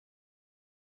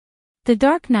The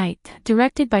Dark Knight,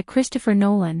 directed by Christopher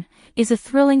Nolan, is a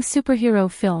thrilling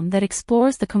superhero film that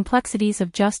explores the complexities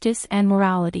of justice and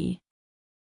morality.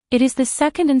 It is the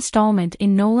second installment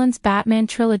in Nolan's Batman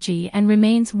trilogy and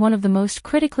remains one of the most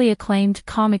critically acclaimed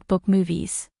comic book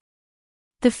movies.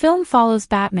 The film follows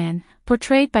Batman,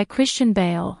 portrayed by Christian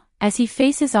Bale, as he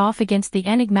faces off against the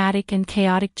enigmatic and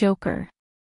chaotic Joker,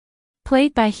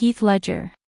 played by Heath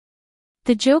Ledger.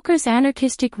 The Joker's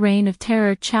anarchistic reign of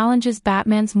terror challenges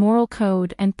Batman's moral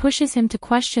code and pushes him to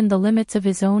question the limits of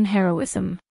his own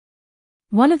heroism.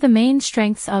 One of the main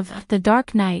strengths of The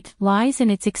Dark Knight lies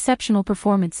in its exceptional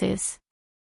performances.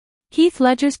 Heath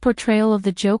Ledger's portrayal of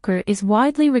the Joker is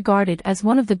widely regarded as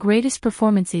one of the greatest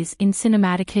performances in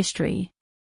cinematic history.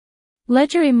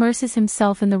 Ledger immerses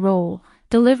himself in the role,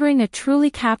 delivering a truly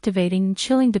captivating and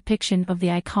chilling depiction of the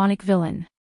iconic villain.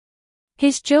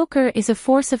 His Joker is a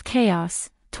force of chaos,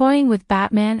 toying with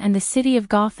Batman and the city of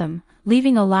Gotham,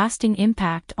 leaving a lasting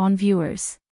impact on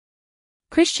viewers.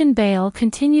 Christian Bale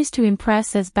continues to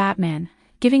impress as Batman,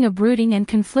 giving a brooding and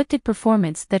conflicted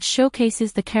performance that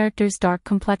showcases the character's dark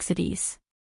complexities.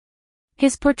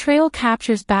 His portrayal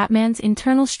captures Batman's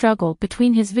internal struggle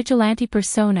between his vigilante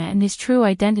persona and his true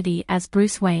identity as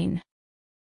Bruce Wayne.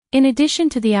 In addition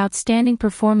to the outstanding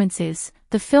performances,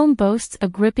 the film boasts a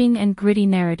gripping and gritty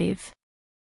narrative.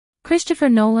 Christopher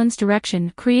Nolan's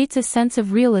direction creates a sense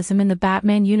of realism in the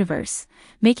Batman universe,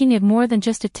 making it more than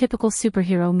just a typical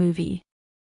superhero movie.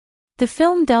 The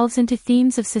film delves into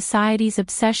themes of society's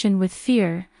obsession with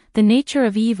fear, the nature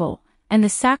of evil, and the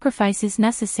sacrifices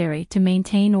necessary to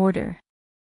maintain order.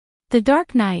 The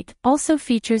Dark Knight also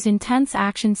features intense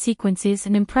action sequences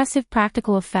and impressive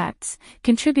practical effects,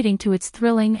 contributing to its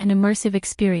thrilling and immersive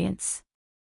experience.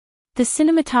 The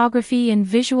cinematography and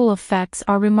visual effects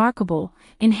are remarkable,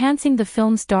 enhancing the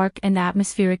film's dark and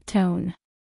atmospheric tone.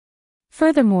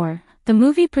 Furthermore, the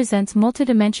movie presents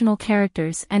multidimensional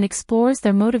characters and explores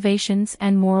their motivations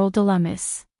and moral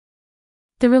dilemmas.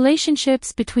 The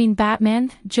relationships between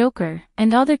Batman, Joker,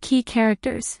 and other key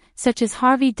characters, such as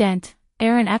Harvey Dent,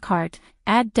 Aaron Eckhart,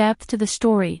 add depth to the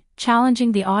story,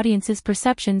 challenging the audience's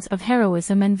perceptions of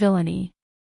heroism and villainy.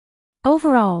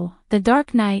 Overall, The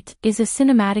Dark Knight is a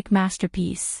cinematic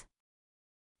masterpiece.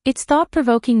 Its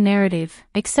thought-provoking narrative,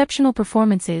 exceptional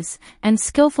performances, and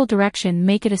skillful direction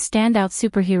make it a standout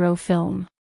superhero film.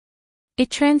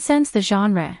 It transcends the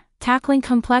genre, tackling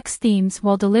complex themes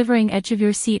while delivering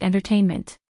edge-of-your-seat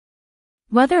entertainment.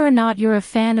 Whether or not you're a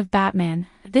fan of Batman,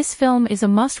 this film is a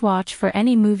must-watch for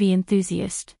any movie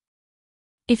enthusiast.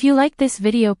 If you like this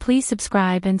video, please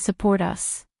subscribe and support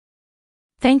us.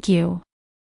 Thank you.